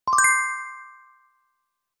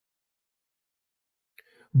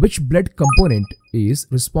Which blood component is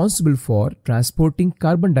responsible for transporting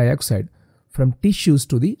carbon dioxide from tissues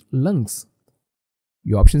to the lungs?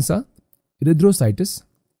 Your options are erythrocytes,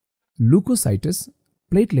 leukocytes,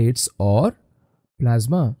 platelets, or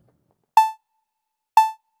plasma.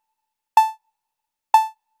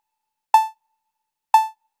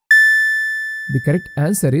 The correct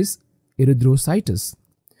answer is erythrocytes.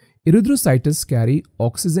 Erythrocytes carry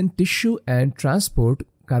oxygen tissue and transport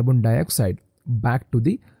carbon dioxide back to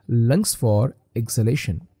the lungs for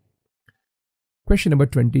exhalation. Question number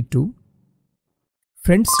 22.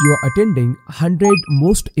 Friends, you are attending 100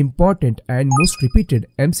 most important and most repeated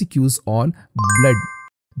MCQs on blood.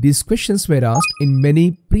 These questions were asked in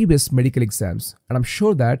many previous medical exams, and I'm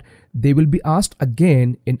sure that they will be asked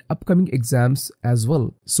again in upcoming exams as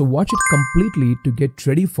well. So watch it completely to get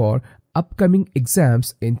ready for upcoming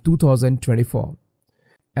exams in 2024.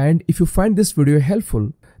 And if you find this video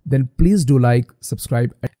helpful, then please do like,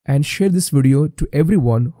 subscribe, and share this video to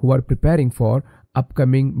everyone who are preparing for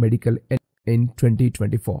upcoming medical in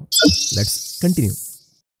 2024. Let's continue.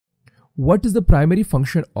 What is the primary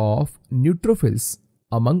function of neutrophils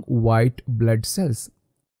among white blood cells?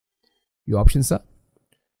 Your options are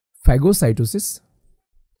phagocytosis,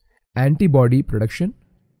 antibody production,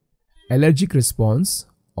 allergic response,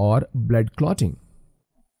 or blood clotting.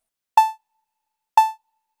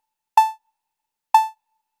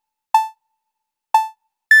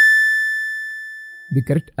 The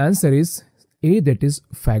correct answer is A, that is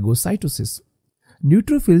phagocytosis.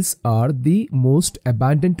 Neutrophils are the most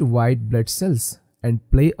abundant white blood cells and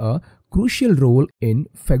play a crucial role in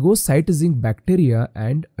phagocytizing bacteria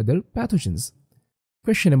and other pathogens.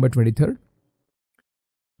 Question number 23.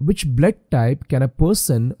 Which blood type can a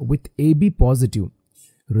person with AB positive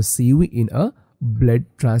receive in a blood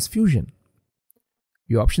transfusion?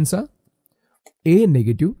 Your options are A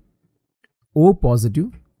negative, O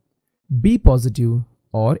positive, B positive,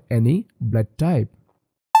 or any blood type.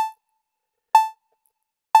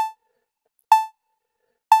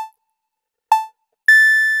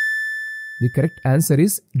 The correct answer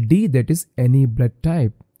is D, that is any blood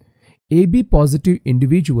type. AB positive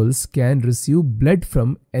individuals can receive blood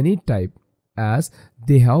from any type as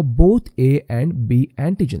they have both A and B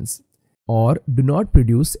antigens or do not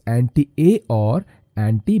produce anti-A or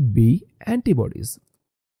anti-B antibodies.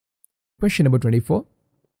 Question number 24.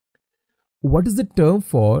 What is the term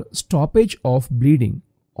for stoppage of bleeding,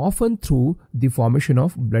 often through the formation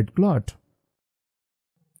of blood clot?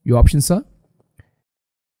 Your options are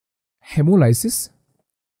hemolysis,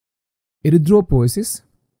 erythropoiesis,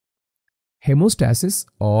 hemostasis,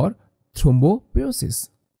 or thrombopoiesis.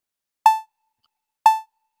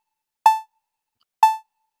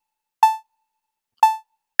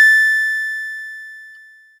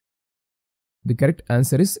 The correct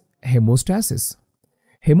answer is hemostasis.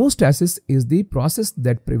 Hemostasis is the process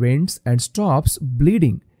that prevents and stops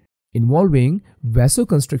bleeding, involving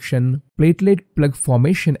vasoconstriction, platelet plug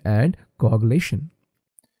formation, and coagulation.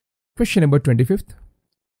 Question number 25.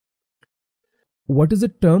 What is the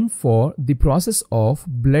term for the process of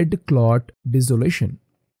blood clot dissolution?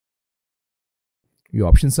 Your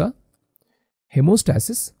options are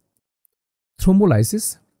hemostasis,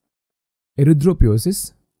 thrombolysis,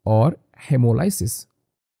 erythropoiesis, or hemolysis.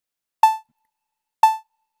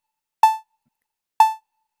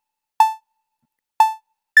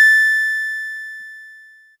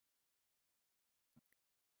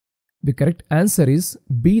 The correct answer is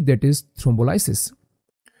B, that is thrombolysis.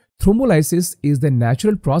 Thrombolysis is the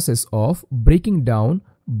natural process of breaking down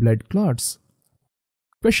blood clots.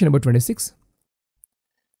 Question number 26.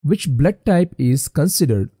 Which blood type is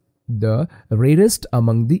considered the rarest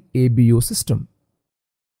among the ABO system?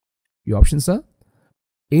 Your options are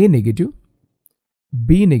A negative,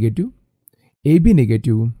 B negative, AB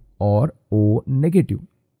negative, or O negative.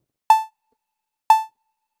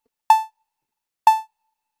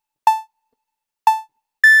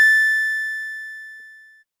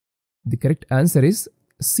 The correct answer is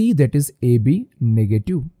C, that is AB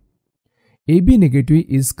negative. AB negative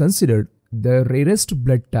is considered the rarest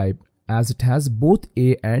blood type as it has both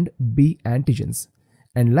A and B antigens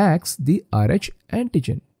and lacks the Rh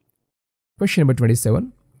antigen. Question number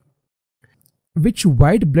 27. Which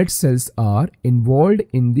white blood cells are involved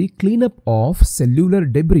in the cleanup of cellular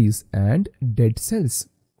debris and dead cells?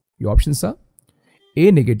 Your options are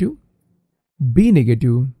A negative, B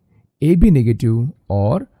negative, AB negative,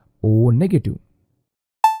 or O negative.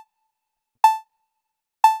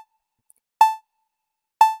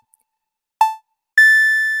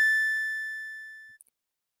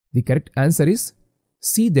 The correct answer is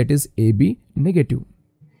C, that is AB negative.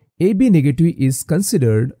 AB negative is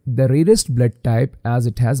considered the rarest blood type as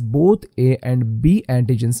it has both A and B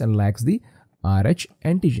antigens and lacks the Rh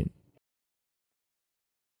antigen.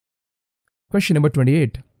 Question number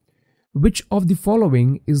 28. Which of the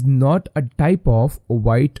following is not a type of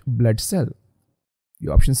white blood cell?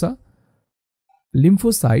 Your options are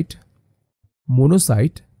lymphocyte,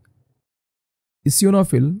 monocyte,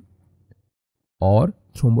 eosinophil, or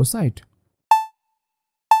thrombocyte.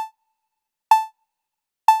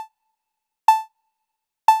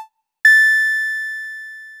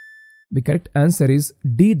 The correct answer is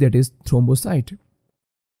D, that is thrombocyte.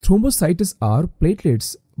 Thrombocytes are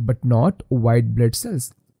platelets but not white blood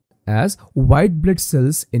cells, as white blood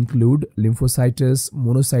cells include lymphocytes,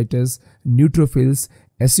 monocytes, neutrophils,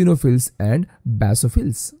 eosinophils, and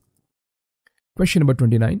basophils. Question number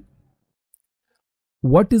 29.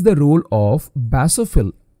 What is the role of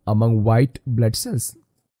basophil among white blood cells?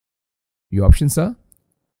 Your options are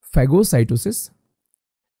phagocytosis,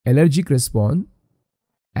 allergic response,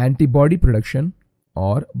 antibody production,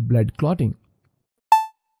 or blood clotting.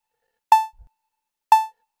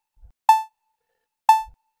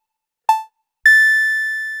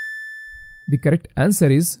 The correct answer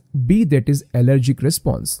is B, that is allergic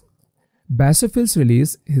response. Basophils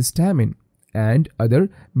release histamine and other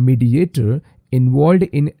mediator involved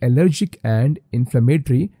in allergic and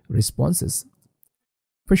inflammatory responses.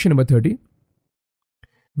 Question number 30.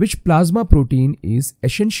 Which plasma protein is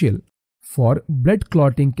essential for blood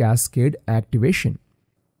clotting cascade activation?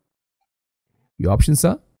 Your options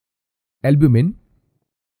are albumin,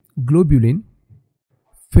 globulin,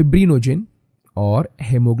 fibrinogen, or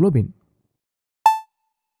hemoglobin.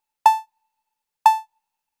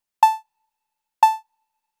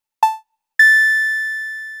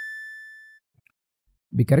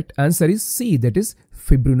 The correct answer is C, that is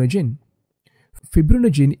fibrinogen.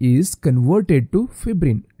 Fibrinogen is converted to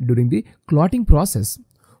fibrin during the clotting process,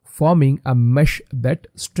 forming a mesh that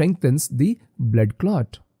strengthens the blood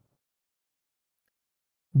clot.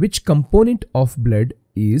 Which component of blood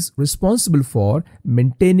is responsible for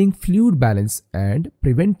maintaining fluid balance and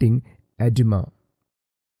preventing edema?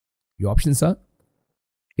 Your options are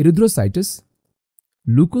erythrocytes,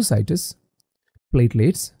 leukocytes,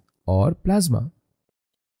 platelets, or plasma.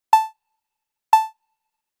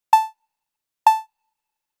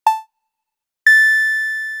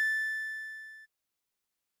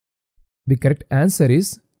 The correct answer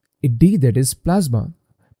is D, that is plasma.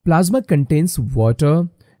 Plasma contains water,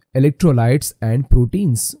 electrolytes, and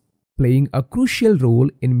proteins, playing a crucial role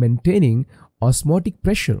in maintaining osmotic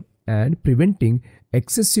pressure and preventing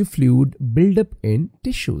excessive fluid buildup in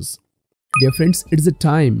tissues. Dear friends, it is the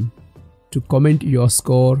time to comment your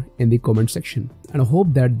score in the comment section, and I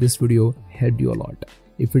hope that this video helped you a lot.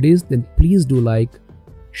 If it is, then please do like,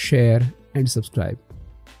 share, and subscribe.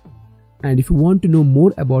 And if you want to know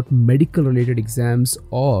more about medical related exams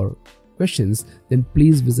or questions, then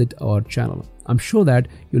please visit our channel. I'm sure that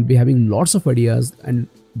you'll be having lots of ideas and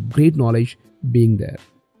great knowledge being there.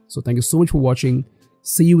 So thank you so much for watching.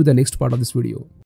 See you with the next part of this video.